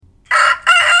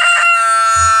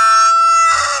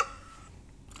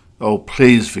Oh,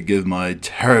 please forgive my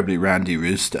terribly randy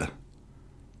rooster.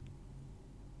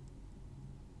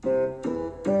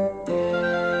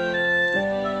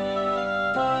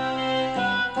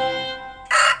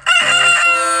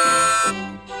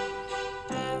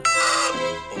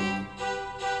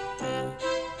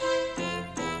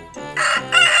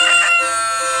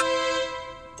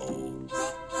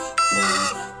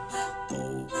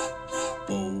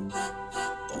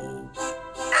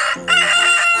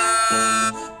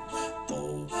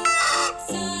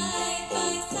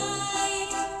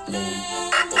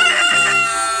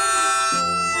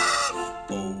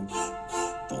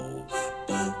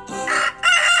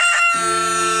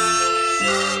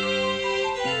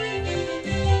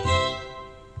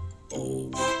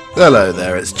 Hello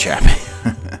there, it's Chappie.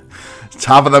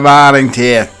 Top of the morning to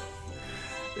you.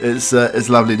 It's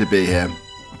lovely to be here.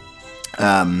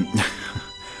 I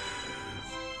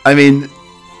mean,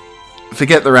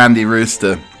 forget the randy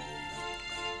rooster.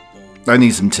 I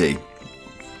need some tea.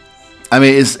 I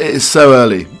mean, it's so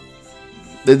early.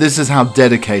 This is how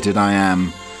dedicated I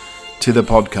am to the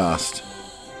podcast.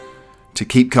 To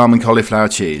keep calm and cauliflower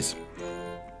cheese.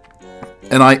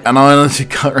 And I honestly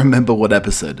can't remember what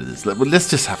episode it is. Well, let's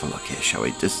just have a look here, shall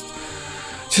we? Just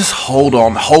hold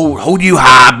on. Hold you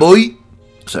high, boy.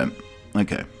 So,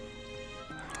 okay.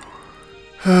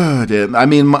 Oh, dear. I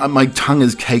mean, my tongue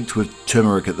is caked with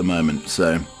turmeric at the moment,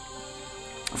 so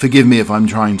forgive me if I'm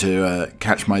trying to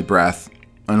catch my breath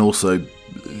and also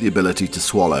the ability to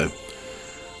swallow,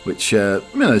 which,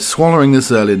 swallowing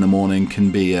this early in the morning can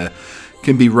be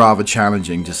rather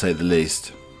challenging, to say the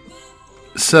least.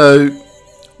 So,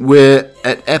 we're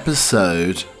at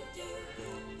episode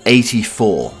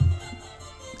 84.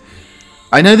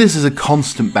 I know this is a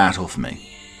constant battle for me.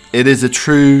 It is a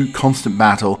true constant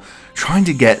battle trying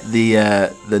to get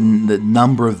the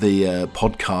number of the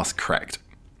podcast correct.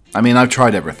 I mean, I've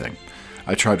tried everything.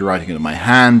 I tried writing it in my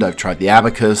hand. I've tried the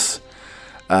abacus.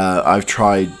 I've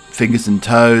tried fingers and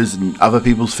toes and other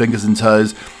people's fingers and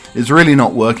toes. It's really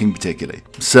not working particularly.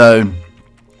 So,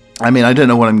 I mean, I don't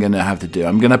know what I'm going to have to do.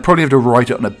 I'm going to probably have to write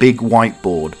it on a big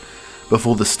whiteboard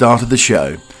before the start of the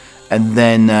show, and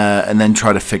then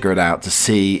try to figure it out to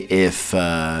see if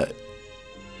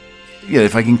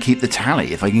if I can keep the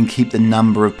tally, if I can keep the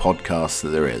number of podcasts that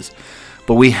there is.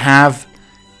 But we have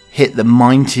hit the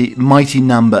mighty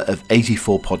number of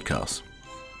 84 podcasts,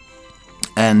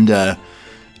 and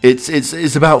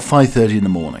it's about 5:30 in the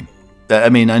morning. I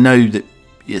mean, I know that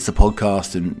it's a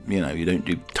podcast, and you don't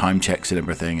do time checks and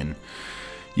everything, and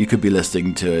you could be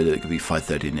listening to it. It could be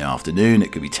 5:30 in the afternoon.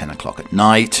 It could be 10 o'clock at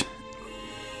night.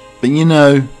 But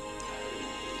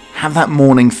have that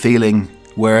morning feeling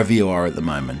wherever you are at the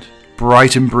moment,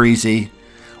 bright and breezy,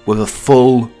 with a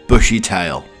full bushy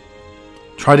tail.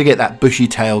 Try to get that bushy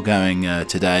tail going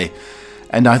today,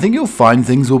 and I think you'll find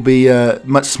things will be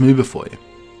much smoother for you.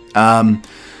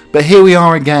 But here we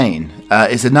are again.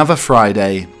 It's another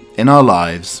Friday in our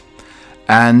lives,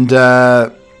 and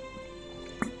I'm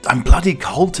bloody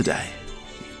cold today.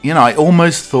 I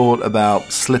almost thought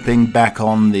about slipping back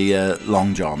on the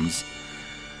long johns,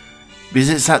 because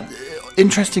it's that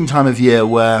interesting time of year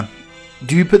where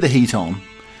do you put the heat on?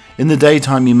 In the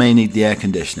daytime you may need the air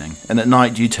conditioning, and at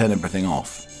night do you turn everything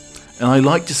off? And I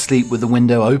like to sleep with the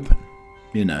window open,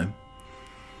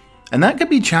 and that can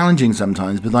be challenging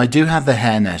sometimes, but I do have the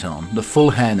hairnet on, the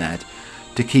full hairnet,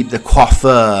 to keep the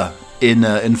coiffure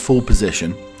in full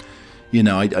position.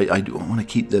 I want to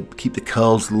keep the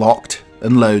curls locked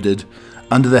and loaded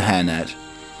under the hairnet.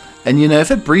 And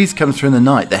if a breeze comes through in the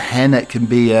night, the hairnet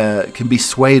can be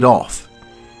swayed off.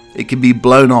 It can be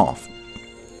blown off.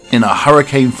 A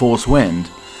hurricane force wind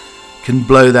can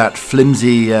blow that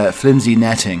flimsy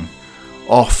netting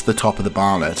off the top of the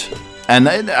bonnet, and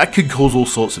that could cause all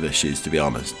sorts of issues, to be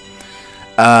honest.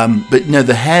 But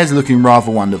the hair's looking rather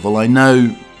wonderful. I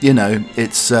know,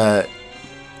 it's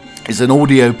an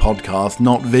audio podcast,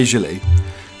 not visually,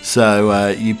 so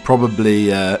you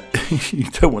probably you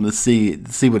don't want to see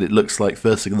what it looks like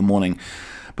first thing in the morning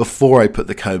before I put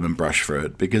the comb and brush through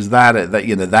it, because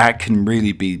that can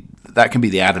really be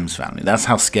the Addams Family. That's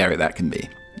how scary that can be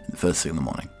first thing in the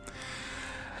morning.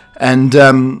 And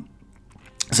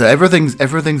so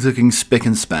everything's looking spick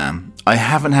and span. I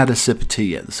haven't had a sip of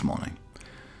tea yet this morning.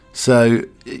 So,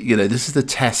 this is the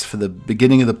test for the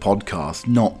beginning of the podcast,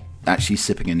 not actually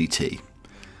sipping any tea.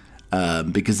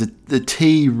 Because the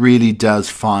tea really does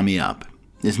fire me up.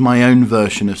 It's my own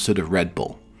version of sort of Red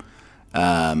Bull.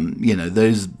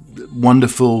 Those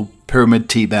wonderful pyramid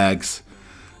tea bags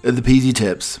at the Peasy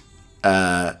Tips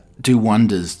do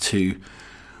wonders to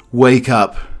wake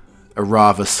up a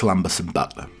rather slumbersome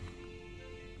butler.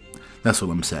 That's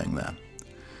all I'm saying there.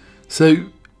 So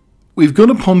we've got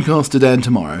a podcast today and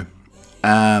tomorrow.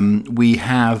 We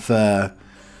have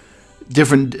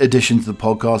different editions of the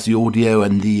podcast, the audio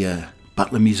and the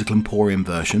Butler Musical Emporium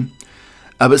version.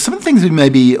 But some of the things we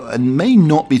may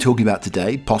not be talking about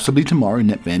today, possibly tomorrow,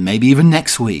 maybe even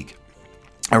next week.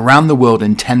 Around the world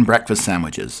in 10 breakfast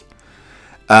sandwiches.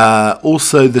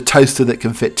 Also the toaster that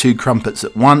can fit 2 crumpets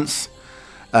at once.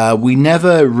 We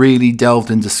never really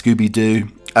delved into Scooby-Doo.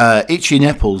 Itchy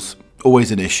nipples,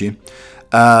 always an issue.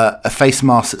 A face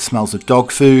mask that smells of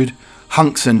dog food.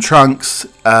 Hunks and trunks.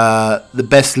 The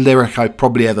best lyric I've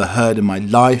probably ever heard in my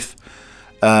life.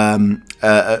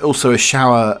 Also a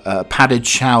shower, a padded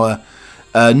shower.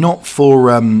 Not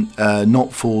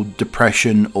for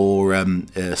depression or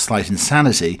slight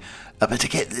insanity, but to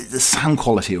get the sound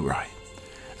quality right.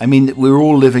 I mean, we're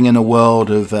all living in a world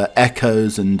of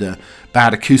echoes and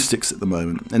bad acoustics at the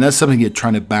moment, and that's something you're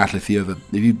trying to battle. If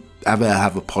you ever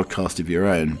have a podcast of your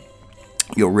own,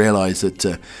 you'll realise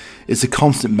that it's a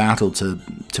constant battle to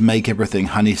make everything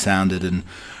honey-sounded and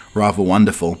rather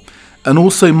wonderful. And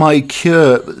also my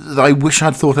cure that I wish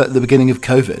I'd thought at the beginning of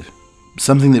COVID.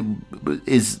 Something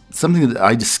that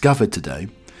I discovered today,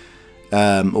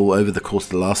 or over the course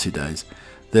of the last few days,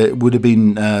 that would have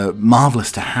been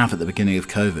marvellous to have at the beginning of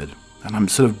COVID. And I'm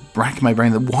sort of racking my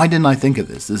brain that why didn't I think of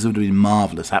this? This would have been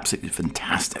marvellous, absolutely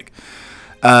fantastic.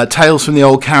 Tales from the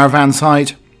old caravan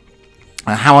site.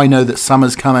 How I know that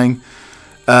summer's coming.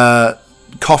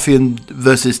 Coffee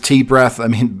versus tea breath. I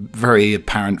mean, very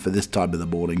apparent for this time of the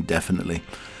morning, definitely.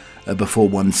 Before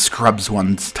one scrubs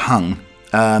one's tongue.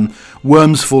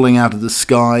 Worms falling out of the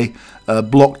sky,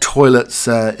 blocked toilets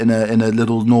in a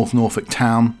little North Norfolk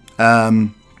town.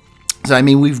 So I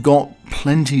mean, we've got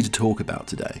plenty to talk about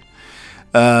today.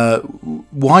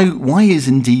 Why is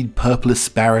indeed purple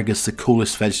asparagus the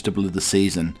coolest vegetable of the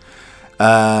season?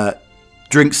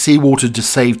 Drink seawater to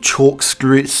save chalk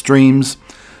streams.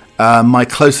 My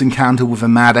close encounter with a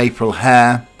mad April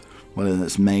hare. Well,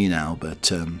 that's May now,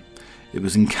 but it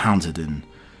was encountered in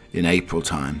April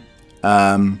time.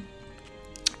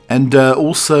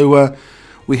 Also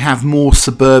we have more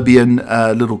suburban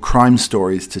little crime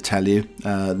stories to tell you.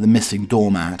 The missing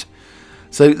doormat.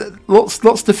 So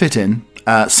lots to fit in.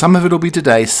 Some of it will be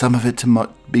today, some of it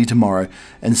be tomorrow,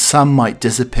 and some might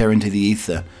disappear into the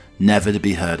ether, never to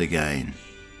be heard again.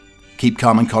 Keep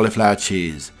calm and cauliflower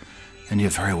cheese, and you're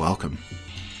very welcome.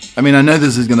 I mean, I know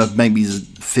this is going to make me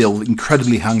feel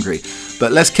incredibly hungry,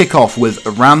 but let's kick off with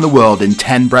Around the World in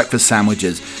 10 breakfast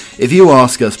sandwiches. If you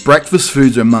ask us, breakfast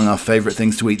foods are among our favourite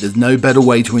things to eat. There's no better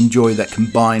way to enjoy that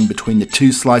combine between the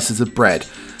 2 slices of bread.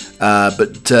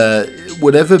 But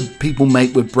whatever people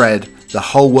make with bread, the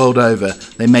whole world over,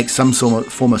 they make some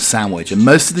form of sandwich. And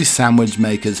most of these sandwich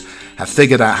makers have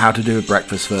figured out how to do a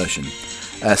breakfast version.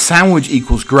 Sandwich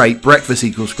equals great, breakfast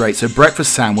equals great, so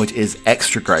breakfast sandwich is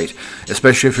extra great,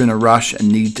 especially if you're in a rush and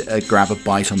need to grab a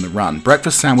bite on the run.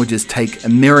 Breakfast sandwiches take a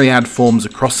myriad forms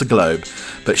across the globe,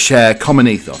 but share common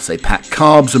ethos. They pack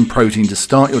carbs and protein to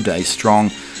start your day strong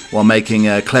while making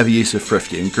clever use of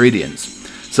thrifty ingredients.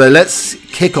 So let's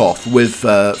kick off with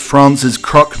France's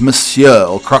croque monsieur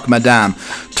or croque madame.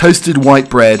 Toasted white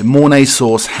bread, Mornay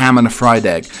sauce, ham and a fried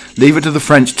egg. Leave it to the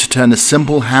French to turn a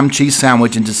simple ham cheese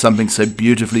sandwich into something so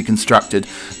beautifully constructed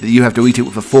that you have to eat it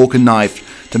with a fork and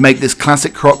knife. To make this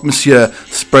classic croque monsieur,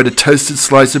 spread a toasted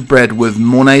slice of bread with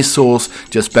Mornay sauce,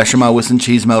 just bechamel with some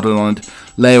cheese melted on it.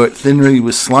 Layer it thinly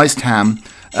with sliced ham,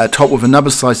 top with another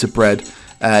slice of bread.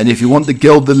 And if you want to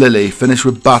gild the lily, finish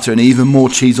with butter and even more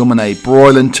cheese or Mornay.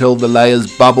 Broil until the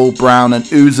layers bubble, brown and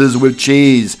oozes with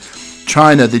cheese.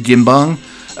 China, the jimbang,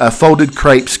 folded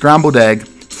crepe, scrambled egg,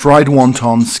 fried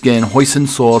wonton, skin, hoisin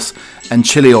sauce, and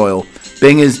chili oil.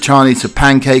 Bing is Chinese for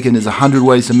pancake, and there's 100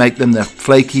 ways to make them. They're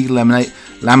flaky,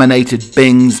 laminated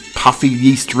bings, puffy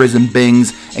yeast-risen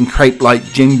bings, and crepe-like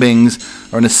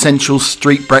jingbings are an essential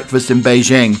street breakfast in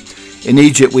Beijing. In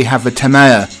Egypt, we have the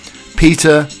tamaya,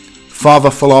 pita, fava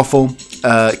falafel,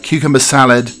 cucumber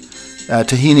salad,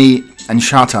 tahini, and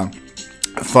shatta.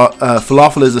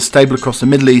 Falafel is a staple across the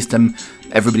Middle East, and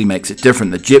everybody makes it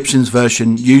different. The Egyptians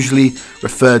version, usually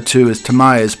referred to as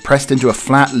tamaya, is pressed into a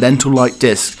flat lentil-like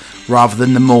disc rather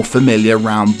than the more familiar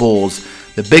round balls.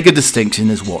 The bigger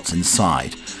distinction is what's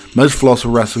inside. Most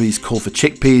falafel recipes call for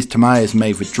chickpeas. Tamaya is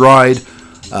made with dried,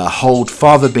 whole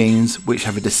fava beans, which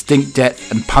have a distinct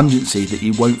depth and pungency that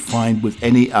you won't find with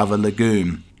any other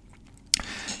legume.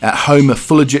 At home, a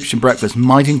full Egyptian breakfast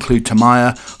might include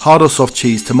tamaya, hard or soft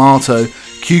cheese, tomato,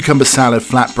 cucumber salad,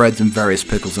 flatbreads, and various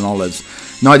pickles and olives.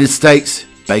 United States,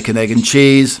 bacon, egg, and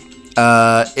cheese.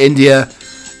 India,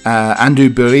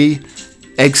 andu buri,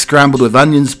 eggs scrambled with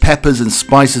onions, peppers, and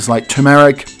spices like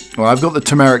turmeric. Well, I've got the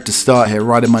turmeric to start here,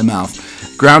 right in my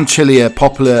mouth. Ground chili, a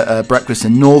popular breakfast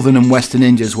in northern and western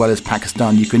India as well as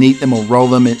Pakistan. You can eat them or roll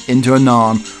them into a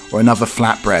naan or another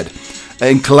flatbread.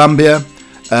 In Colombia,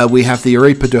 we have the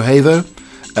arepa de huevo.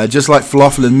 Just like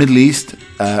falafel in the Middle East,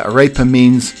 arepa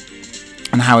means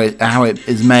and how it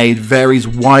is made varies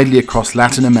widely across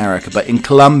Latin America. But in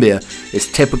Colombia, it's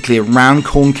typically a round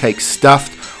corn cake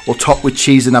stuffed or topped with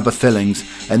cheese and other fillings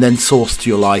and then sauced to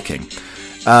your liking.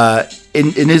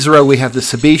 In Israel, we have the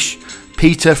ceviche,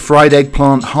 pita, fried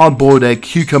eggplant, hard-boiled egg,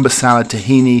 cucumber salad,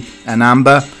 tahini, and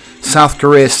amber. South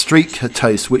Korea, street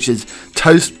toast, which is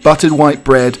toast, buttered white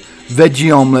bread,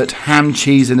 veggie omelette, ham,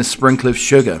 cheese, and a sprinkle of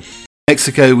sugar.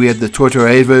 Mexico, we have the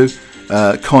tortillero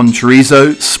con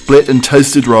chorizo, split and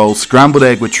toasted rolls, scrambled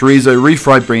egg with chorizo,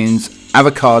 refried beans,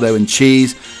 avocado, and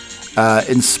cheese.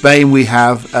 In Spain, we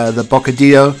have the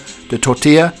bocadillo de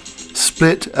tortilla,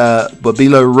 split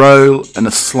bobilo roll, and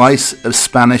a slice of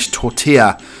Spanish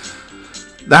tortilla.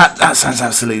 That sounds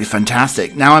absolutely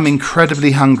fantastic. Now I'm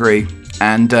incredibly hungry,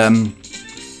 and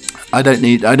I don't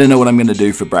know what I'm going to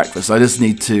do for breakfast. I just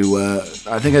need to.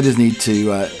 I think I just need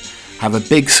to have a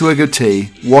big swig of tea,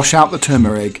 wash out the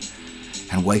turmeric,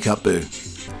 and wake up Boo.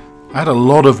 I had a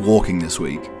lot of walking this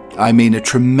week. I mean, a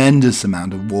tremendous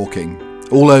amount of walking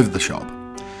all over the shop.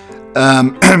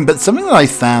 But something that I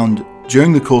found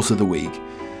during the course of the week,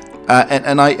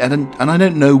 and I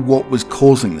don't know what was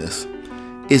causing this,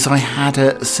 is I had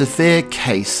a severe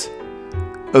case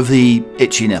of the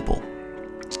itchy nipple.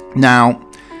 Now,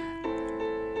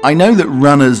 I know that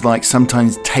runners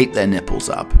sometimes tape their nipples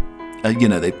up.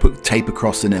 They put tape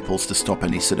across the nipples to stop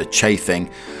any sort of chafing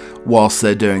whilst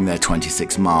they're doing their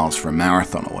 26 miles for a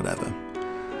marathon or whatever.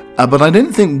 But I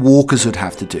didn't think walkers would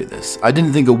have to do this. I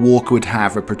didn't think a walker would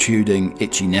have a protruding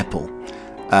itchy nipple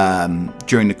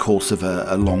during the course of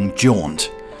a long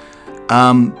jaunt.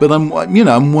 But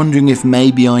I'm wondering if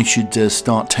maybe I should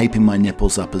start taping my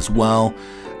nipples up as well.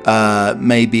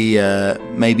 Maybe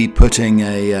putting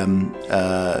a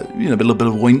little bit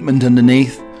of ointment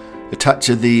underneath, a touch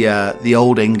of the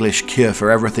old English cure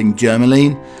for everything,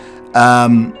 Germaline.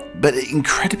 But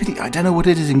incredibly, I don't know what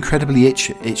it is, incredibly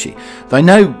itchy. I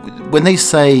know when they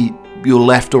say your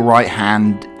left or right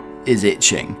hand is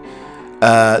itching,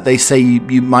 they say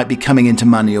you might be coming into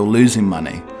money or losing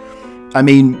money. I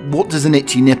mean, what does an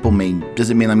itchy nipple mean? Does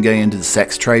it mean I'm going into the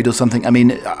sex trade or something? I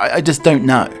mean, I just don't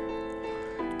know.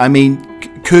 I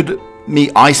mean, could me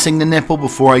icing the nipple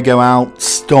before I go out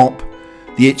stop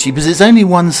the itchy? Because it's only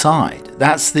one side.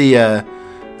 That's the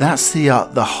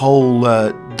whole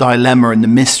dilemma and the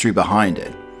mystery behind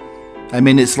it. I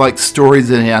mean, it's like stories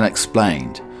in the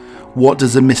unexplained. What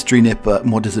does a mystery nipple?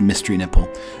 What does a mystery nipple?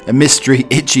 A mystery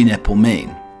itchy nipple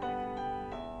mean?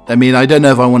 I mean, I don't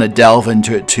know if I want to delve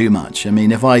into it too much. I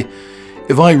mean, if I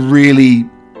really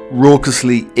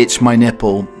raucously itch my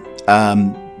nipple,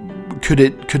 could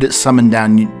it summon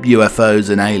down UFOs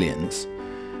and aliens?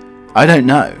 I don't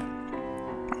know.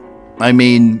 I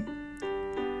mean,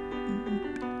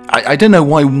 I don't know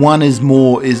why one is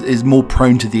more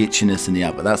prone to the itchiness than the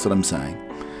other. That's what I'm saying.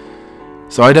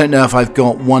 So I don't know if I've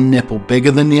got one nipple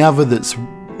bigger than the other that's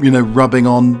rubbing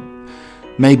on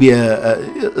maybe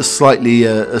a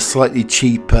slightly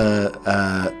cheap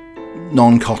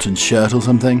non-cotton shirt or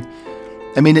something.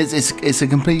 I mean, it's a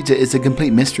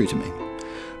complete mystery to me.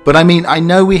 But I mean, I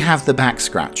know we have the back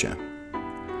scratcher,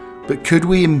 but could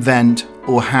we invent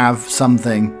or have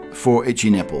something for itchy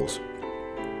nipples?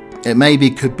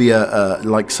 It could be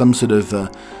like some sort of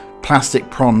plastic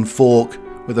prong fork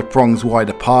with the prongs wide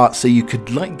apart, so you could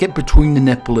get between the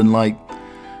nipple and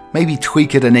maybe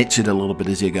tweak it and itch it a little bit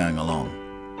as you're going along.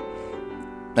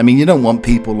 I mean, you don't want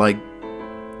people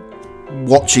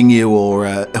watching you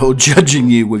or judging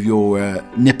you with your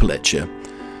nipple itcher.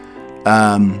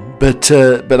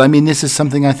 But I mean, this is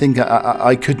something I think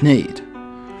I could need.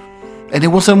 And it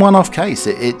wasn't a one-off case.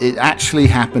 It actually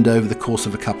happened over the course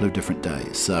of a couple of different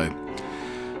days. So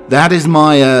that is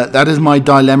my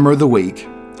dilemma of the week.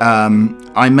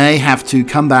 I may have to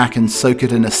come back and soak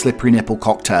it in a slippery nipple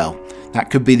cocktail. That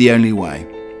could be the only way.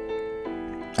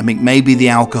 I mean, maybe the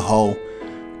alcohol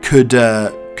could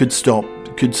stop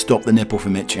the nipple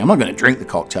from itching. I'm not going to drink the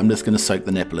cocktail. I'm just going to soak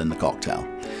the nipple in the cocktail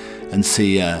and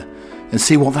see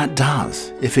what that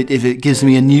does. If it gives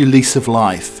me a new lease of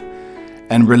life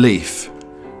and relief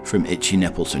from itchy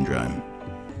nipple syndrome.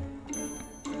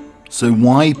 So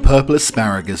why purple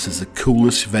asparagus is the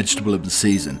coolest vegetable of the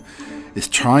season is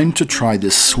trying to try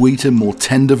this sweeter, more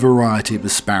tender variety of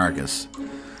asparagus.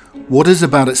 What is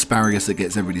about asparagus that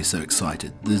gets everybody so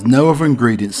excited? There's no other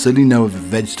ingredient, certainly no other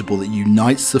vegetable that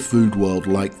unites the food world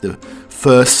like the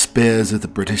first spears of the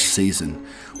British season.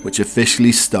 which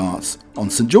officially starts on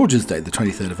St. George's Day, the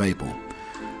 23rd of April.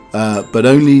 But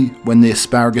only when the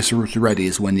asparagus is ready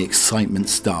is when the excitement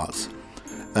starts.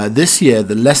 This year,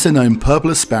 the lesser-known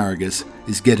purple asparagus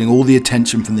is getting all the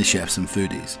attention from the chefs and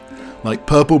foodies. Like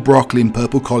purple broccoli and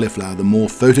purple cauliflower, the more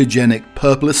photogenic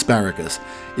purple asparagus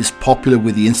is popular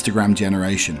with the Instagram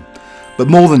generation. But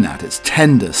more than that, it's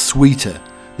tender, sweeter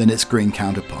than its green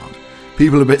counterpart.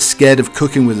 People are a bit scared of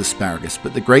cooking with asparagus,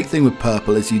 but the great thing with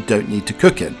purple is you don't need to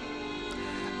cook it.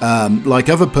 Like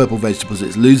other purple vegetables,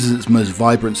 it loses its most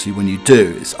vibrancy when you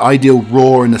do. It's ideal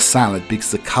raw in a salad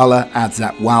because the colour adds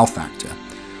that wow factor.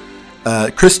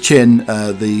 Chris Chin,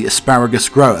 the asparagus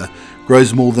grower,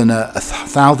 grows more than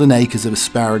 1,000 acres of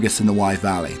asparagus in the Wye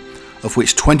Valley, of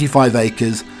which 25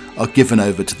 acres are given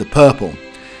over to the purple.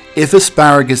 If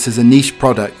asparagus is a niche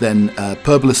product, then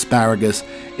purple asparagus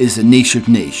is a niche of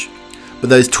niche. But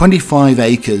those 25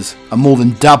 acres are more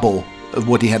than double of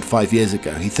what he had 5 years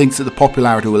ago. He thinks that the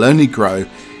popularity will only grow.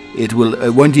 It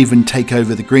won't even take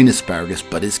over the green asparagus,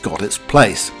 but it's got its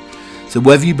place. So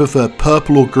whether you prefer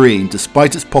purple or green,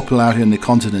 despite its popularity on the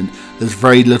continent, there's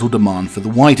very little demand for the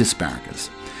white asparagus.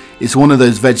 It's one of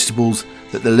those vegetables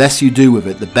that the less you do with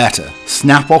it, the better.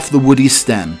 Snap off the woody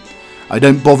stem. I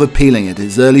don't bother peeling it.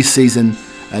 It's early season.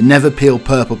 Never peel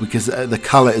purple because the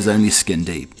colour is only skin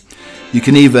deep. You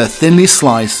can either thinly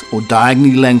slice or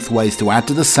diagonally lengthways to add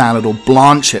to the salad, or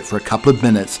blanch it for a couple of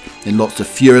minutes in lots of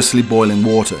furiously boiling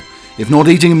water. If not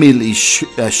eating immediately,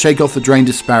 shake off the drained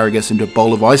asparagus into a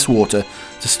bowl of ice water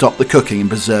to stop the cooking and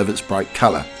preserve its bright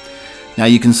colour. Now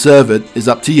you can serve it, is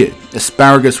up to you.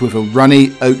 Asparagus with a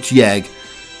runny oat yegg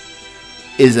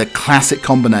is a classic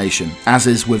combination, as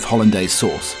is with hollandaise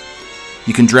sauce.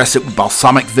 You can dress it with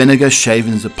balsamic vinegar,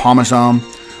 shavings of parmesan,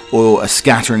 or a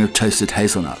scattering of toasted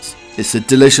hazelnuts. It's a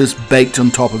delicious baked on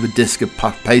top of a disc of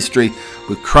puff pastry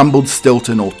with crumbled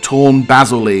Stilton or torn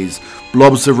basil leaves,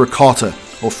 blobs of ricotta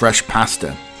or fresh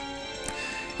pasta.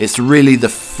 It's really the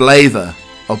flavour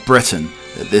of Britain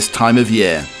at this time of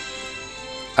year.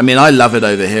 I mean, I love it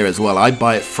over here as well. I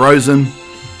buy it frozen.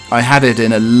 I had it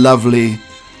in a lovely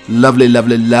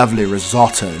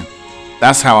risotto.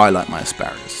 That's how I like my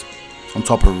asparagus. On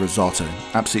top of a risotto.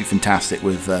 Absolutely fantastic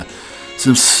with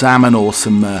some salmon or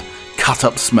some cut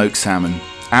up smoked salmon.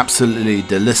 Absolutely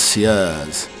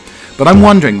delicious. But I'm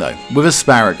wondering though, with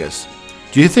asparagus,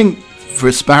 do you think for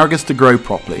asparagus to grow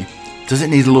properly, does it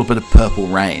need a little bit of purple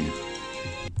rain?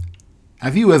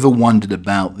 Have you ever wondered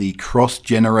about the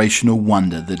cross-generational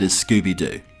wonder that is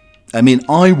Scooby-Doo? I mean,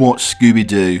 I watched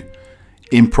Scooby-Doo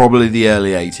in probably the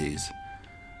early 80s.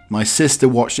 My sister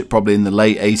watched it probably in the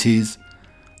late 80s.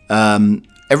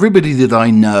 Everybody that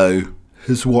I know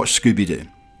has watched Scooby-Doo.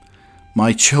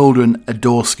 My children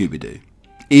adore Scooby-Doo,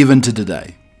 even to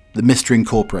today. The Mystery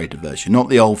Incorporated version, not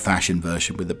the old-fashioned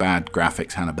version with the bad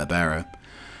graphics, Hanna-Barbera.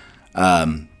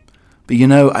 But you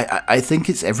know, I think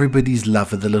it's everybody's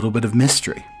love of the little bit of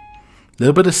mystery. A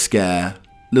little bit of scare,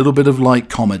 a little bit of light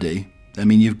comedy. I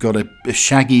mean, you've got a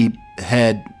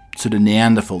shaggy-haired sort of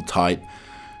Neanderthal type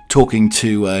talking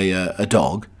to a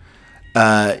dog.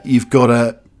 You've got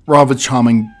a rather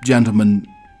charming gentleman,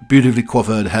 beautifully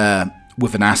coiffed hair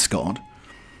with an ascot.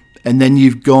 And then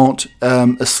you've got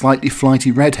a slightly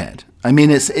flighty redhead. I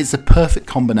mean, it's a perfect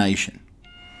combination,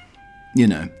 you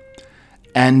know.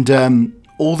 And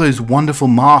all those wonderful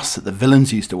masks that the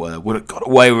villains used to wear would have got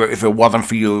away with it if it wasn't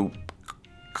for you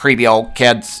creepy old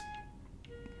kids.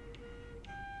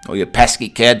 Or you pesky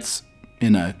kids. You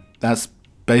know, that's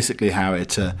basically how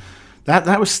it...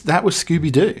 That was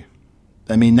Scooby-Doo.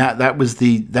 I mean, that was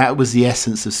the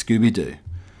essence of Scooby-Doo.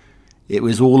 It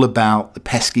was all about the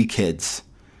pesky kids.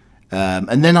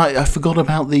 And then I forgot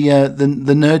about the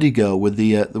nerdy girl with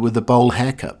the bowl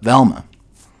haircut, Velma,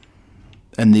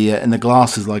 and the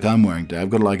glasses like I'm wearing today. I've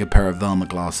got like a pair of Velma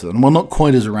glasses on. Well, not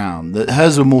quite as round.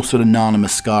 Hers are more sort of Nana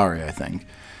Muscari, I think.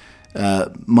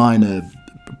 Mine are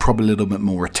probably a little bit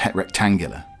more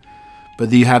rectangular.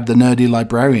 But you had the nerdy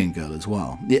librarian girl as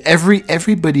well.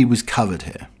 Everybody was covered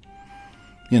here.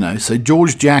 You know, so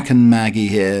George, Jack, and Maggie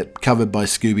here covered by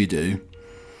Scooby-Doo.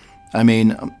 I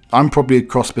mean, I'm probably a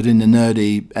cross between the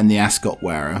nerdy and the ascot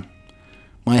wearer.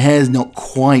 My hair's not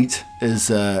quite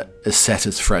as set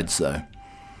as Fred's though.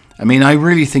 I mean, I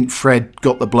really think Fred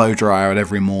got the blow dryer out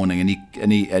every morning,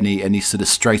 and he sort of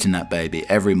straightened that baby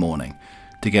every morning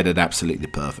to get it absolutely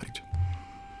perfect.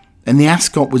 And the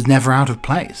ascot was never out of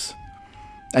place.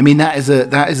 I mean, that is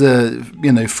a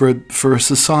you know, for a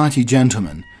society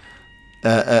gentleman,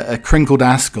 a crinkled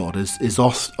ascot is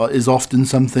often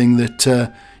something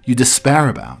that you despair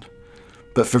about.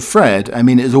 But for Fred, I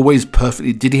mean, it's always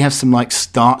perfectly... Did he have some, like,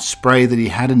 starch spray that he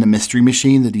had in the mystery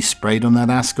machine that he sprayed on that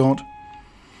ascot?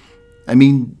 I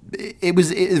mean, it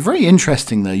was very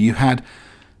interesting though. You had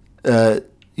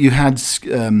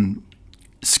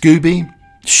Scooby,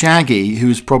 Shaggy, who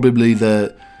was probably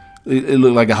it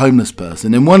looked like a homeless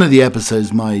person. In one of the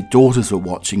episodes my daughters were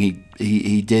watching,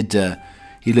 he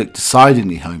looked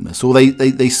decidedly homeless. Or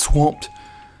they swapped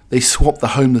the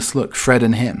homeless look, Fred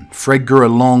and him. Fred grew a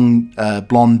long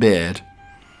blonde beard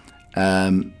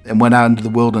and went out into the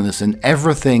wilderness, and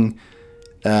everything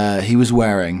he was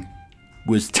wearing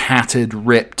was tattered,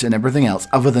 ripped, and everything else,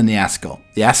 other than the ascot.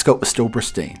 The ascot was still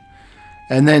pristine.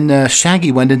 And then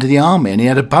Shaggy went into the army, and he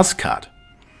had a buzz cut.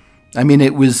 I mean,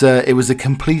 it was a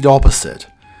complete opposite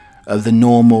of the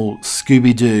normal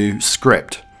Scooby-Doo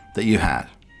script that you had.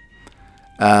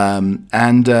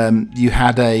 You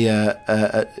had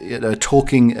a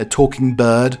talking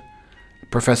bird,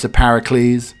 Professor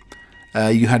Pericles.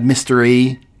 You had Mr.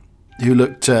 E, who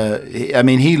looked.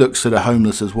 He looked sort of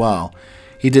homeless as well.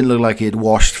 He didn't look like he had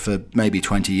washed for maybe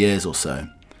 20 years or so.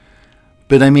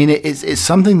 But I mean, it's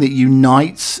something that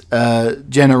unites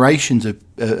generations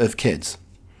of kids.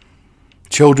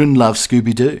 Children love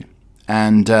Scooby-Doo,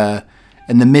 and the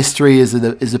mystery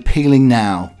is appealing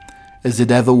now as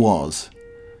it ever was.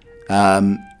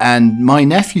 And my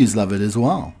nephews love it as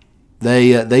well.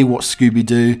 They watch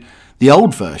Scooby-Doo, the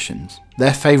old versions.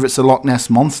 Their favourite's the Loch Ness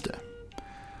Monster.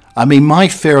 I mean, my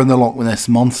fear on the Loch Ness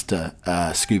Monster,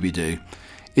 Scooby-Doo,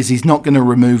 is he's not going to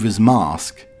remove his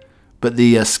mask, but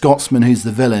the Scotsman who's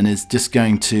the villain is just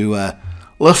going to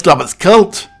lift up its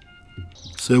kilt.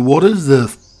 So what is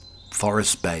the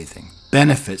forest bathing?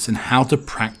 Benefits and how to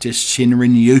practice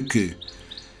Shinrin-yoku.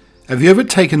 Have you ever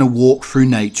taken a walk through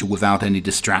nature without any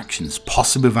distractions,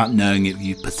 possibly without knowing if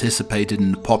you participated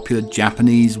in the popular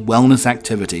Japanese wellness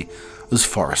activity as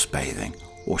forest bathing,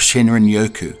 or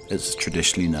Shinrin-yoku as it's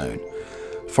traditionally known?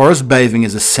 Forest bathing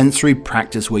is a sensory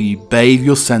practice where you bathe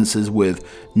your senses with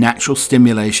natural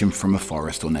stimulation from a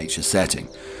forest or nature setting.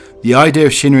 The idea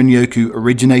of Shinrin-yoku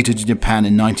originated in Japan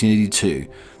in 1982.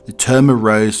 The term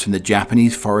arose from the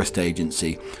Japanese Forest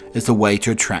Agency as a way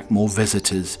to attract more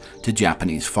visitors to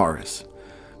Japanese forests.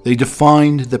 They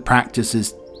defined the practice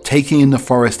as taking in the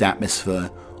forest atmosphere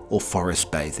or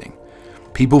forest bathing.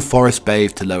 People forest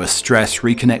bathe to lower stress,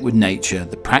 reconnect with nature.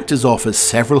 The practice offers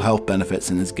several health benefits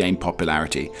and has gained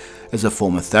popularity as a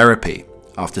form of therapy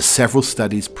after several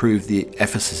studies proved the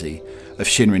efficacy of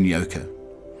Shinrin-yoku.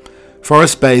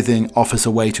 Forest bathing offers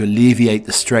a way to alleviate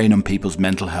the strain on people's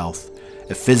mental health,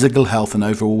 physical health and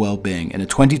overall well-being. In a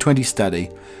 2020 study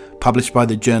published by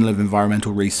the Journal of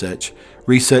Environmental Research,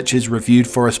 researchers reviewed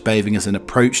forest bathing as an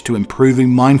approach to improving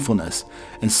mindfulness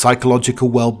and psychological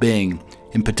well-being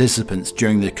in participants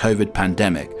during the COVID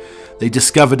pandemic. They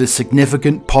discovered a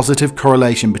significant positive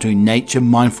correlation between nature,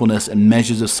 mindfulness, and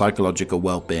measures of psychological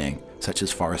well-being, such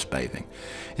as forest bathing.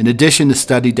 In addition, the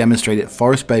study demonstrated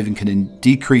forest bathing can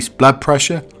decrease blood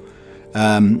pressure,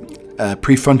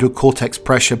 prefrontal cortex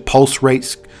pressure, pulse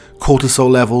rates, cortisol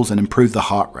levels, and improve the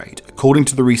heart rate. According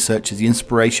to the researchers, the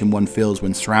inspiration one feels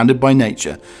when surrounded by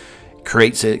nature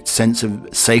creates a sense of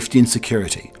safety and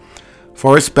security.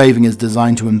 Forest bathing is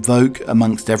designed to invoke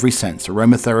amongst every sense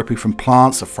aromatherapy from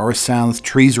plants, the forest sounds,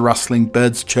 trees rustling,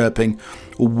 birds chirping,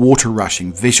 or water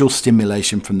rushing, visual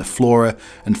stimulation from the flora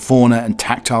and fauna, and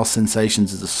tactile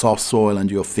sensations as the soft soil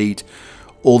under your feet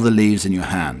or the leaves in your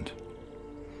hand.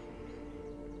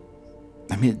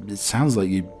 I mean, it sounds like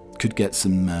you could get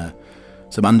some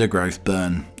undergrowth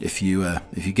burn if you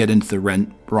get into the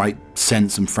right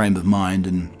sense and frame of mind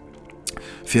and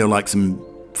feel like some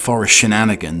forest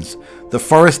shenanigans. The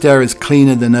forest air is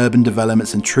cleaner than urban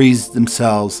developments, and trees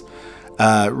themselves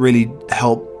really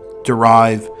help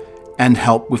derive and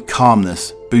help with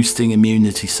calmness, boosting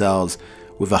immunity cells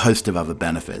with a host of other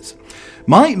benefits.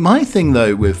 My thing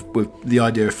though with the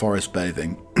idea of forest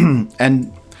bathing,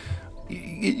 and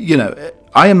you know,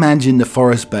 I imagine the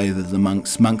forest bathers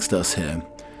amongst us here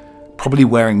probably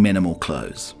wearing minimal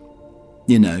clothes,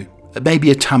 you know,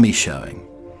 maybe a tummy showing,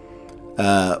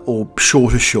 or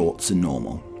shorter shorts than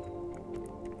normal.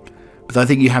 But I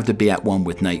think you have to be at one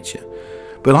with nature.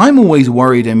 But I'm always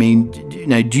worried, I mean, you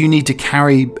know, do you need to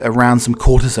carry around some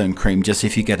cortisone cream just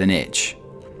if you get an itch?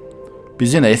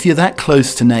 Because, you know, if you're that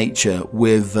close to nature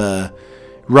with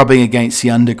rubbing against the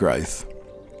undergrowth,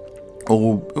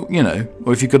 or, you know,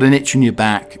 or if you've got an itch in your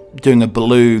back, doing a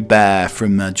Baloo Bear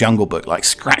from Jungle Book, like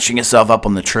scratching yourself up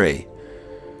on the tree.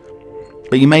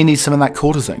 But you may need some of that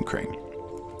cortisone cream.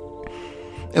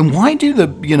 And why do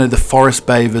the forest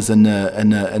bathers and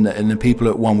the people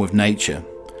at one with nature?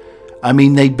 I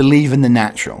mean, they believe in the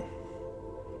natural.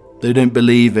 They don't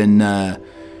believe in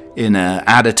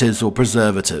additives or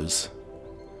preservatives.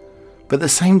 But at the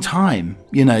same time,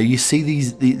 you see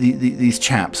these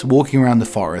chaps walking around the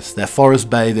forest. They're forest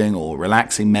bathing or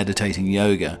relaxing, meditating,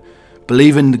 yoga,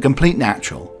 believe in the complete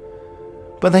natural,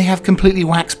 but they have completely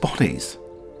waxed bodies.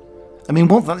 I mean,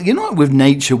 you're not with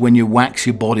nature when you wax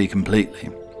your body completely.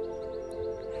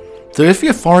 So if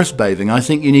you're forest bathing, I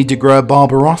think you need to grow a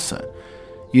Barbarossa.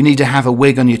 You need to have a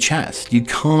wig on your chest. You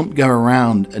can't go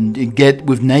around and get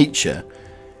with nature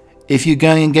if you're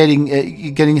going and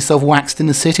getting yourself waxed in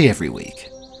the city every week.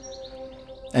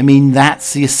 I mean,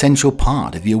 that's the essential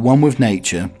part. If you're one with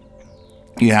nature,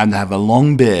 you have to have a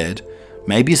long beard,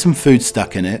 maybe some food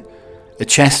stuck in it, a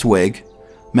chest wig,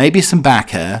 maybe some back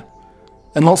hair,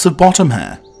 and lots of bottom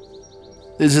hair.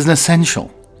 This is an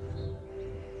essential.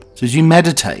 So as you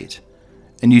meditate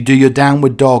and you do your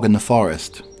downward dog in the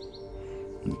forest,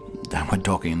 downward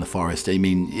dogging in the forest, I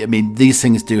mean these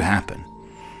things do happen.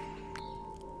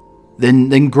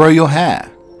 Then grow your hair.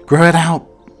 Grow it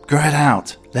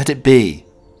out. Let it be.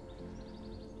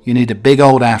 You need a big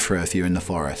old afro if you're in the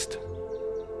forest.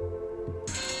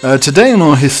 Today in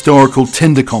our historical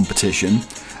Tinder competition,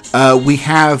 we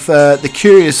have the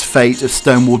curious fate of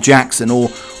Stonewall Jackson,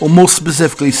 or more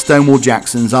specifically Stonewall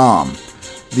Jackson's arm.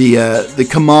 The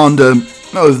commander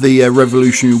of the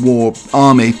Revolutionary War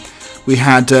Army. We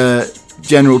had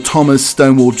General Thomas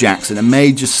Stonewall Jackson. A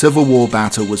major Civil War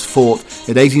battle was fought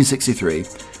in 1863,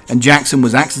 and Jackson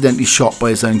was accidentally shot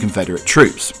by his own Confederate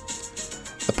troops.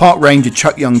 A park ranger,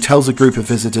 Chuck Young, tells a group of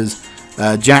visitors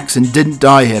Jackson didn't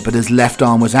die here, but his left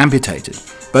arm was amputated.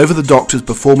 Both of the doctors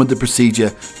performed the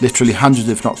procedure literally hundreds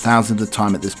if not thousands of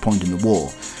times at this point in the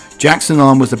war. Jackson's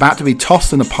arm was about to be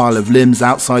tossed in a pile of limbs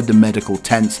outside the medical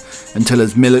tents until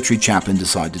his military chaplain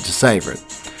decided to save it.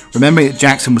 Remembering that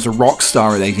Jackson was a rock star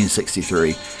in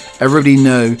 1863, everybody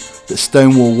knew that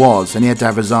Stonewall was, and he had to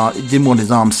have his arm. He didn't want his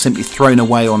arm simply thrown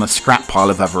away on a scrap pile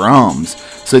of other arms.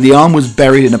 So the arm was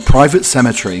buried in a private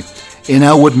cemetery in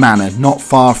Elwood Manor, not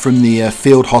far from the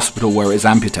field hospital where it was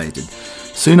amputated.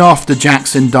 Soon after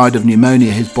Jackson died of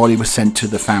pneumonia, his body was sent to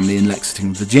the family in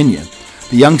Lexington, Virginia.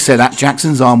 The Young said that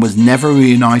Jackson's arm was never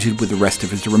reunited with the rest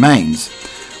of his remains.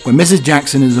 When Mrs.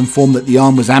 Jackson is informed that the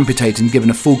arm was amputated and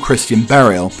given a full Christian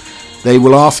burial, they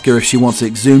will ask her if she wants it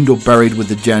exhumed or buried with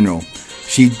the general.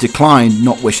 She declined,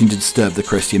 not wishing to disturb the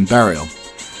Christian burial.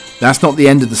 That's not the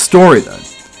end of the story, though.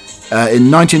 In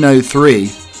 1903,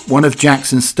 one of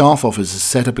Jackson's staff officers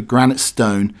set up a granite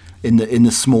stone in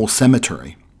the small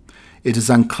cemetery. It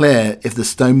is unclear if the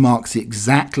stone marks the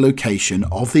exact location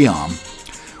of the arm,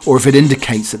 or if it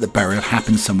indicates that the burial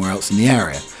happened somewhere else in the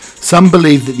area. Some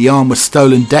believe that the arm was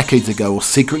stolen decades ago or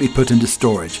secretly put into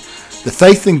storage. The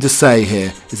safe thing to say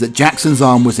here is that Jackson's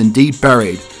arm was indeed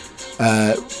buried,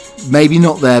 maybe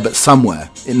not there but somewhere.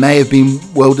 It may have been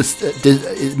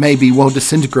it may be well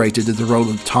disintegrated as a result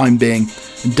of time being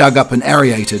dug up and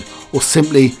aerated, or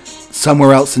simply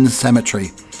somewhere else in the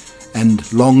cemetery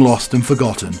and long lost and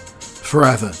forgotten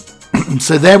forever.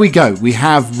 So there we go. We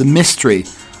have the mystery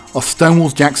of Stonewall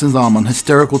Jackson's arm on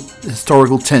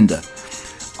historical Tinder.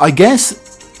 I guess,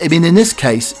 in this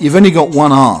case, you've only got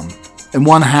one arm and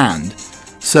one hand,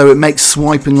 so it makes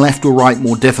swiping left or right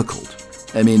more difficult.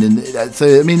 It's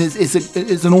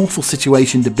an awful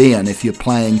situation to be in if you're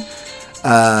playing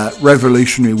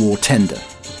Revolutionary War Tinder.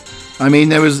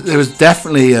 There was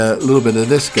definitely a little bit of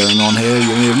this going on here.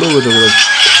 A little bit of this,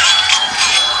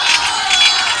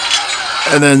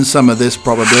 and then some of this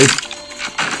probably.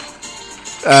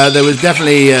 There was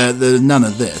definitely none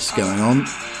of this going on.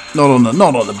 Not on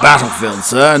the battlefield,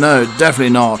 sir. No,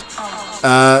 definitely not.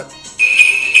 No,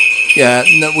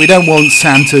 we don't want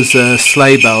Santa's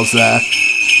sleigh bells there.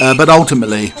 But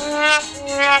ultimately,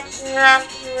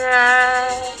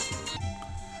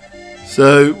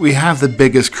 so we have the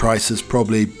biggest crisis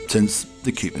probably since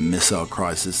the Cuban Missile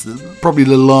Crisis. Probably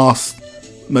the last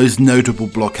most notable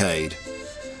blockade.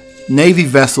 Navy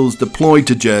vessels deployed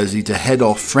to Jersey to head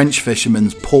off French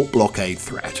fishermen's port blockade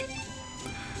threat.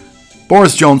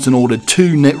 Boris Johnson ordered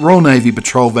 2 Royal Navy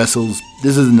patrol vessels,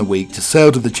 this is in the week, to sail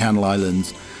to the Channel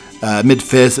Islands amid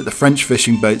fears that the French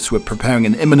fishing boats were preparing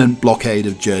an imminent blockade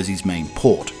of Jersey's main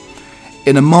port.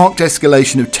 In a marked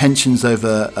escalation of tensions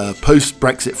over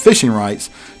post-Brexit fishing rights,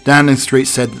 Downing Street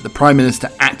said that the Prime Minister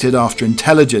acted after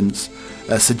intelligence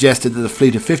suggested that a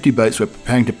fleet of 50 boats were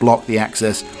preparing to block the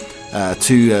access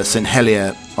to St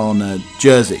Helier on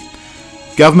Jersey.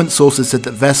 Government sources said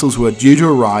that vessels were due to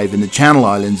arrive in the Channel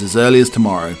Islands as early as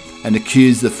tomorrow and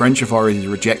accused the French authorities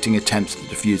of rejecting attempts to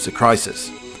defuse the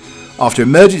crisis. After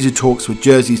emergency talks with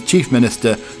Jersey's Chief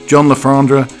Minister, John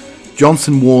Lafondra,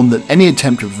 Johnson warned that any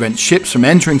attempt to prevent ships from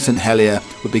entering St Helier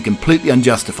would be completely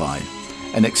unjustified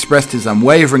and expressed his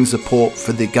unwavering support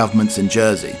for the governments in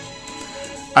Jersey.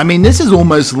 I mean, this is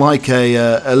almost like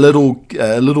a little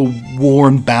war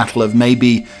and battle of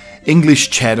maybe English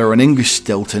cheddar and English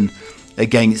Stilton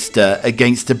against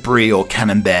a brie or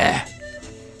camembert.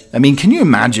 I mean, can you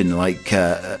imagine like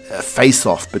a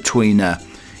face-off between,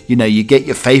 you get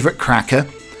your favourite cracker,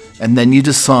 and then you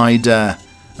decide,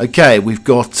 okay, we've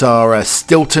got our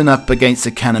Stilton up against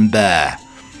the camembert,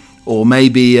 or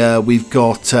maybe we've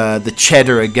got the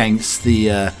cheddar against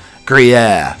the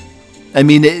Gruyere. I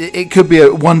mean, it could be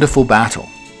a wonderful battle.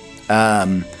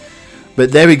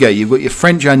 But there we go. You've got your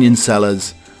French onion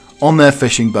sellers on their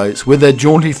fishing boats with their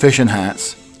jaunty fishing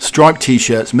hats, striped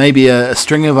t-shirts, maybe a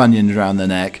string of onions around their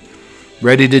neck,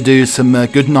 ready to do some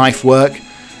good knife work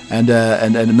and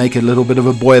make a little bit of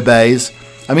a bouillabaisse.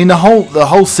 I mean, the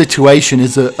whole situation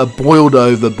is a boiled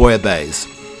over bouillabaisse,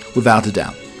 without a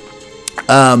doubt.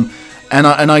 And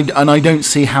I don't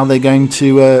see how they're going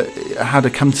to how to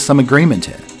come to some agreement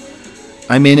here.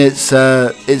 I mean, it's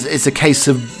a case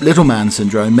of little man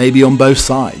syndrome, maybe on both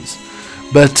sides.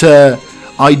 But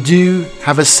I do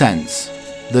have a sense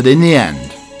that in the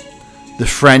end, the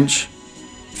French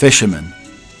fishermen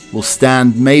will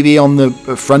stand maybe on the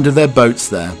front of their boats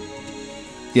there.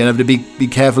 You have to be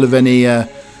careful of any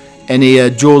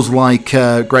jaws-like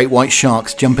great white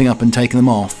sharks jumping up and taking them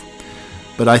off.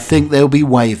 But I think they'll be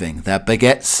waving their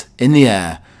baguettes in the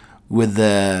air with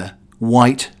their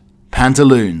white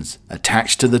pantaloons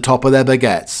attached to the top of their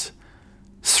baguettes,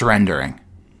 surrendering.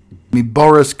 I mean,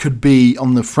 Boris could be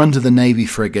on the front of the Navy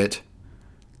frigate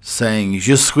saying,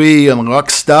 "Je suis un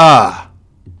rock star."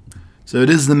 So it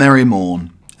is the merry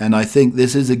morn, and I think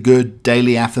this is a good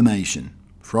daily affirmation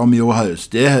from your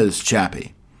host, dear host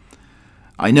Chappie.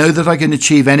 I know that I can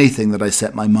achieve anything that I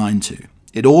set my mind to.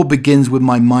 It all begins with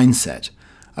my mindset.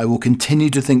 I will continue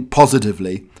to think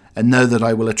positively and know that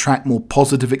I will attract more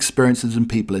positive experiences and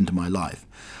people into my life.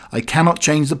 I cannot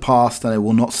change the past and I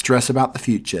will not stress about the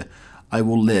future. I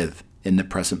will live in the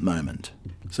present moment.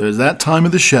 So it's that time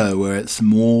of the show where it's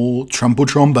more trump or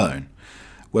trombone,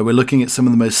 where we're looking at some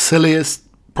of the most silliest,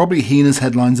 probably heinous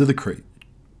headlines of the crew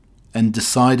and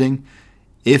deciding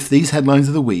if these headlines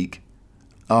of the week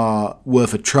are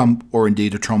worth a trump or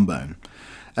indeed a trombone.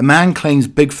 A man claims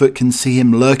Bigfoot can see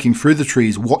him lurking through the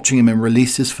trees, watching him, and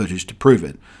released his footage to prove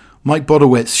it. Mike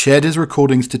Bodowitz shared his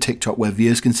recordings to TikTok where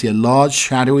viewers can see a large,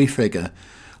 shadowy figure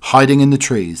hiding in the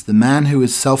trees. The man, who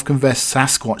is self-confessed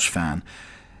Sasquatch fan,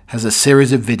 has a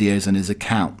series of videos on his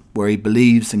account where he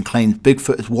believes and claims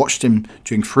Bigfoot has watched him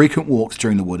during frequent walks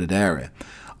during the wooded area.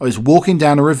 I was walking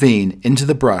down a ravine into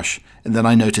the brush, and then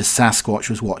I noticed Sasquatch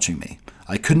was watching me.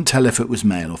 I couldn't tell if it was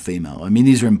male or female. I mean,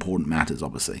 these are important matters,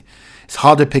 obviously. It's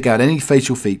hard to pick out any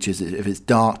facial features if it's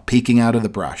dark, peeking out of the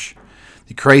brush.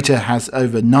 The creator has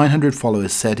over 900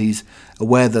 followers, said he's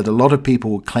aware that a lot of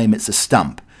people would claim it's a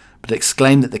stump, but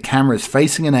exclaimed that the camera is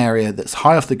facing an area that's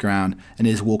high off the ground and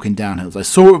is walking downhills. I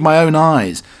saw it with my own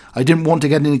eyes. I didn't want to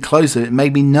get any closer. It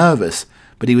made me nervous,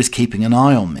 but he was keeping an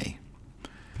eye on me.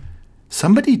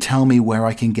 Somebody tell me where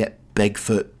I can get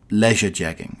Bigfoot leisure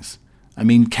jeggings. I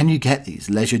mean, can you get these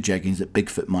leisure jeggings that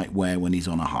Bigfoot might wear when he's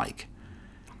on a hike?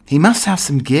 He must have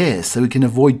some gear so he can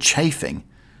avoid chafing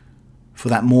for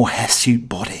that more hirsute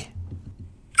body.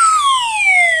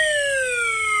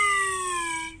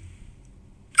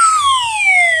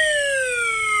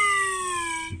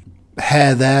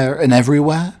 Hair there and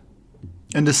everywhere.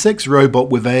 And the sixth robot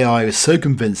with AI is so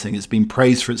convincing it's been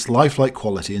praised for its lifelike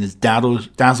quality and has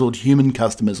dazzled human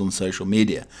customers on social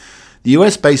media. The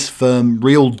US-based firm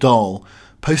Real Doll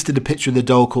posted a picture of the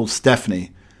doll called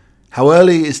Stephanie. How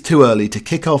early is too early to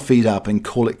kick our feet up and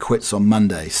call it quits on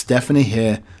Monday?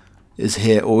 Stephanie is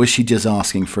here, or is she just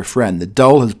asking for a friend? The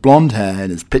doll has blonde hair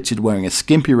and is pictured wearing a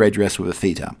skimpy red dress with her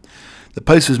feet up. The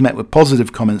post was met with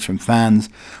positive comments from fans.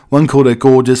 One called her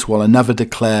gorgeous, while another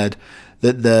declared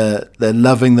that they're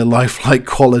loving the lifelike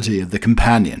quality of the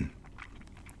companion.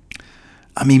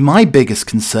 I mean, my biggest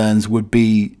concerns would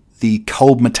be the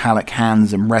cold metallic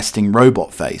hands and resting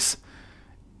robot face.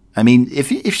 I mean, if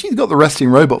she's got the resting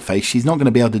robot face, she's not going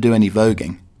to be able to do any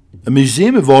voguing. A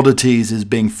museum of oddities is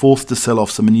being forced to sell off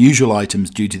some unusual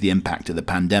items due to the impact of the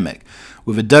pandemic,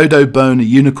 with a dodo bone, a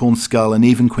unicorn skull, and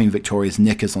even Queen Victoria's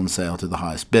knickers on sale to the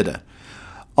highest bidder.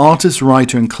 Artist,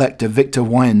 writer, and collector Victor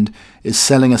Wind is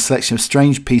selling a selection of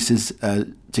strange pieces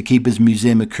to keep his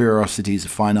Museum of Curiosities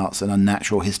of Fine Arts and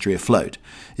Unnatural History afloat.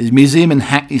 His museum in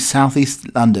Hackney,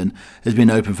 southeast London, has been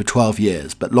open for 12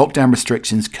 years, but lockdown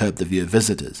restrictions curb the view of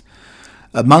visitors.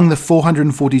 Among the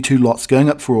 442 lots going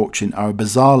up for auction are a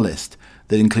bizarre list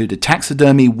that include a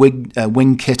taxidermy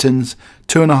winged kittens,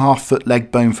 2.5-foot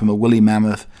leg bone from a woolly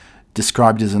mammoth,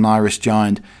 described as an Irish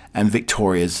giant, and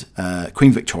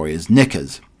Queen Victoria's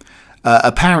knickers.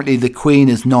 Apparently the Queen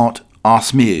is not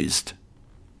amused.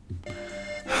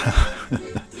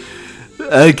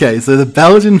 Okay, so the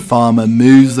Belgian farmer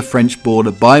moves the French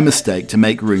border by mistake to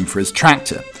make room for his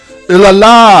tractor. Ooh la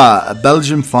la! A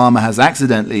Belgian farmer has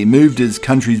accidentally moved his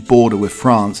country's border with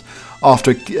France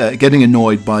after getting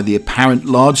annoyed by the apparent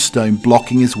large stone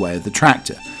blocking his way of the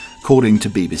tractor. According to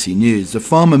BBC News, the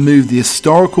farmer moved the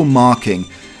historical marking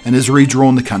and has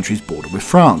redrawn the country's border with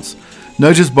France.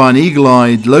 Noticed by an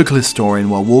eagle-eyed local historian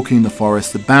while walking in the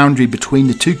forest, the boundary between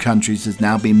the two countries has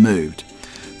now been moved.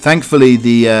 Thankfully,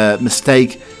 the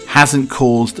mistake hasn't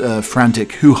caused a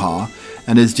frantic hoo-ha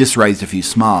and has just raised a few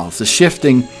smiles. The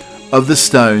shifting of the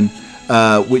stone,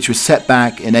 which was set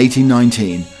back in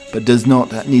 1819, but does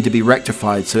not need to be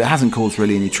rectified, so it hasn't caused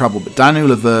really any trouble. But Daniel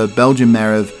Leveur, Belgian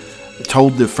mayor,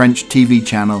 told the French TV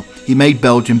channel he made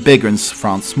Belgium bigger and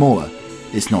France smaller.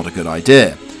 It's not a good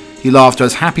idea. He laughed, I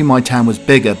was happy my town was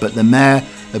bigger, but the mayor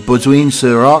of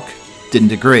Bouzouen-sur-Roc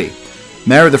didn't agree.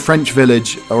 Mayor of the French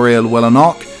village, Aurel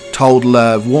Wellanoc, told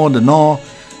Le Voix du Nord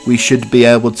we should be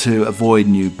able to avoid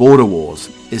new border wars.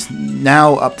 It's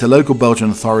now up to local Belgian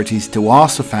authorities to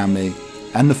ask the family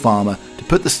and the farmer to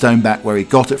put the stone back where he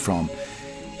got it from.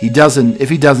 If he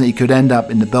doesn't, he could end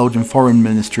up in the Belgian Foreign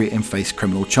Ministry and face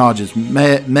criminal charges.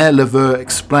 Mayor Leveur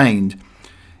explained,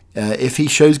 if he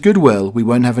shows goodwill, we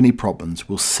won't have any problems.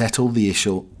 We'll settle the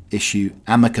issue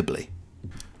amicably.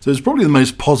 So it's probably the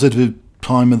most positive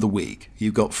time of the week.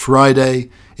 You've got Friday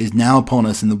is now upon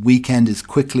us and the weekend is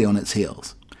quickly on its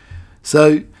heels.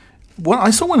 So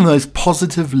I saw one of those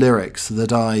positive lyrics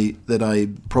that I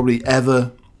probably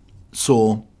ever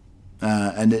saw,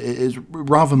 and it is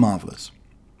rather marvellous.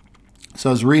 So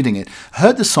I was reading it, I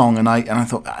heard the song, and I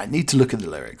thought I need to look at the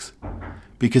lyrics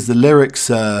because the lyrics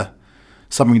are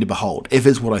something to behold, if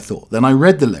it's what I thought. Then I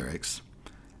read the lyrics,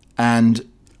 and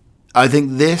I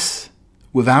think this,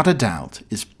 without a doubt,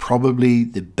 is probably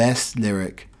the best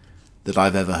lyric that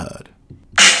I've ever heard.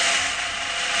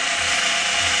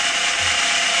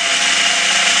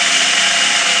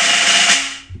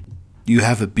 You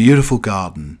have a beautiful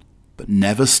garden, but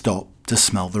never stop to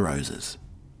smell the roses.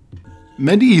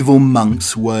 Medieval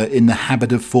monks were in the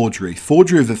habit of forgery.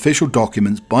 Forgery of official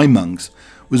documents by monks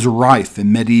was rife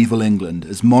in medieval England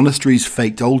as monasteries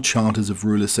faked old charters of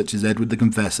rulers such as Edward the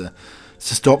Confessor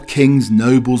to stop kings,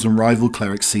 nobles and rival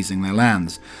clerics seizing their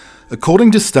lands.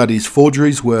 According to studies,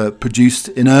 forgeries were produced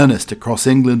in earnest across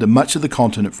England and much of the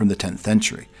continent from the 10th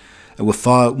century, and were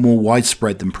far more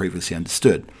widespread than previously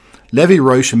understood. Levi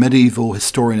Roche, a medieval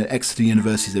historian at Exeter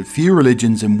University, said few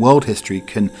religions in world history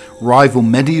can rival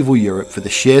medieval Europe for the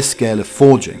sheer scale of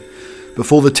forging.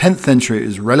 Before the 10th century, it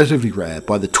was relatively rare.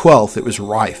 By the 12th, it was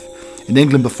rife. In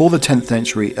England, before the 10th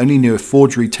century, only knew of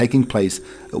forgery taking place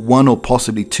at one or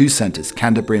possibly two centres,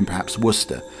 Canterbury and perhaps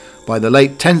Worcester. By the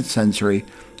late 10th century,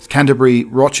 Canterbury,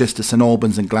 Rochester, St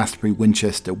Albans and Glastonbury,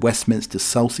 Winchester, Westminster,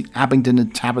 Selsey, Abingdon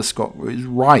and Tavistock was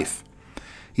rife.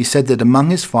 He said that among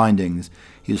his findings,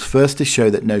 he was first to show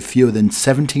that no fewer than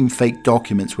 17 fake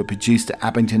documents were produced at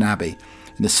Abingdon Abbey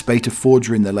in a spate of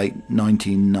forgery in the late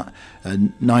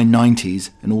 990s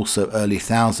and also early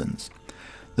thousands.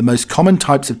 The most common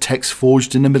types of texts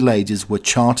forged in the Middle Ages were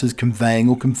charters conveying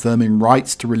or confirming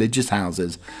rights to religious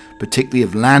houses, particularly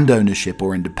of land ownership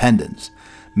or independence.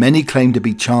 Many claim to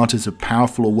be charters of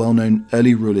powerful or well-known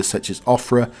early rulers such as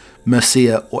Offa,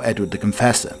 Mercia or Edward the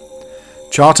Confessor.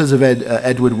 Charters of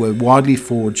Edward were widely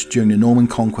forged during the Norman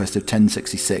conquest of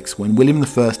 1066, when William I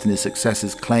and his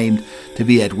successors claimed to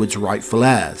be Edward's rightful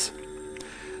heirs.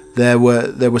 They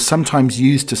were sometimes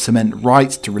used to cement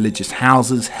rights to religious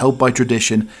houses held by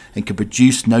tradition and could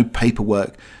produce no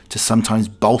paperwork to sometimes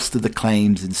bolster the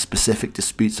claims in specific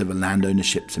disputes over land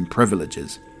ownerships and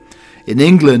privileges. In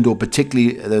England, or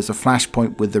particularly, there's a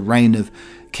flashpoint with the reign of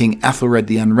King Ethelred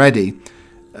the Unready,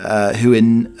 who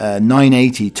in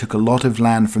 980 took a lot of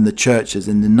land from the churches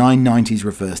and in the 990s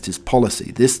reversed his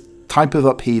policy. This type of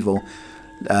upheaval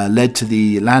led to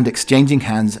the land exchanging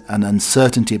hands and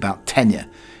uncertainty about tenure.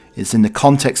 It's in the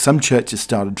context some churches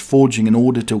started forging in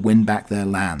order to win back their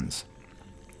lands.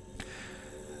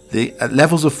 The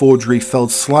levels of forgery fell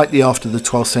slightly after the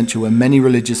 12th century, when many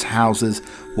religious houses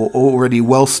were already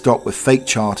well stocked with fake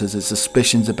charters as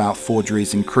suspicions about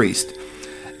forgeries increased,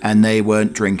 and they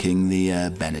weren't drinking the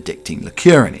Benedictine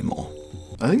liqueur anymore.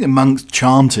 I think the monks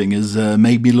chanting has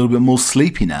made me a little bit more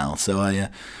sleepy now, so I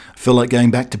feel like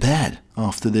going back to bed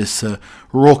after this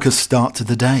raucous start to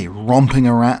the day, romping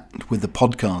around with the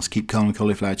podcast, Keep Calm and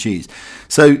Cauliflower Cheese.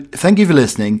 So thank you for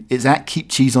listening. It's at Keep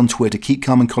Cheese on Twitter, Keep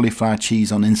Calm and Cauliflower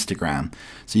Cheese on Instagram,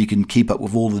 so you can keep up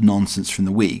with all the nonsense from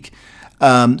the week.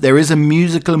 There is a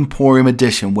Musical Emporium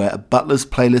edition where a Butler's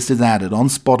playlist is added on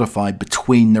Spotify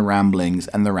between the ramblings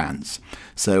and the rants.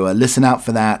 So listen out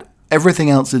for that. Everything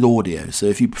else is audio, so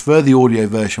if you prefer the audio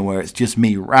version where it's just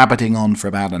me rabbiting on for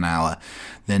about an hour,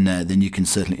 then you can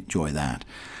certainly enjoy that.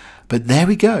 But there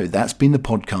we go. That's been the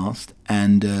podcast,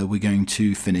 and we're going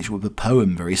to finish with a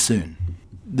poem very soon.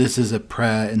 This is a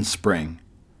prayer in spring.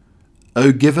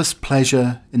 Oh, give us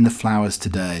pleasure in the flowers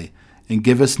today, and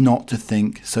give us not to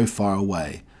think so far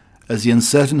away, as the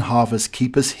uncertain harvest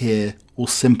keep us here, or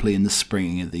simply in the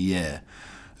springing of the year.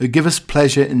 Oh, give us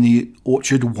pleasure in the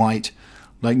orchard white,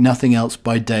 like nothing else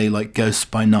by day, like ghosts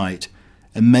by night,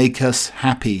 and make us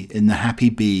happy in the happy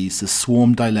bees, the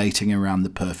swarm dilating around the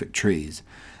perfect trees,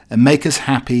 and make us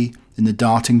happy in the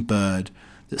darting bird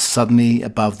that suddenly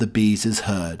above the bees is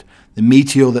heard, the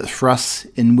meteor that thrusts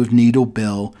in with needle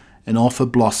bill, and off a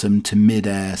blossom to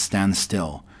mid-air stands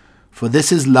still. For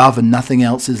this is love, and nothing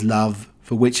else is love,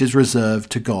 for which is reserved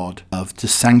to God, love to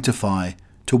sanctify,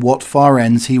 to what far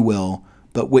ends he will,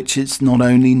 but which it not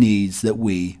only needs that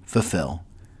we fulfill.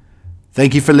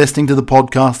 Thank you for listening to the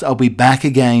podcast. I'll be back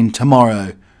again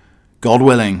tomorrow, God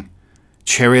willing.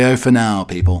 Cheerio for now,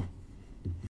 people.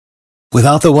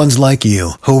 Without the ones like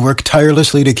you, who work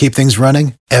tirelessly to keep things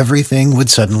running, everything would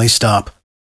suddenly stop.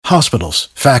 Hospitals,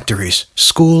 factories,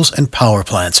 schools, and power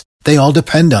plants, they all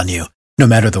depend on you. No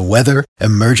matter the weather,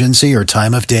 emergency, or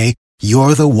time of day,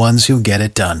 you're the ones who get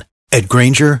it done. At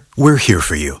Grainger, we're here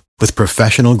for you with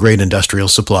professional-grade industrial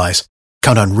supplies.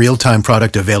 Count on real-time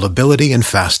product availability and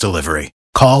fast delivery.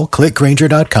 Call, click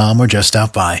Grainger.com, or just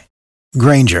stop by.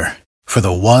 Grainger, for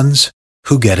the ones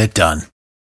who get it done.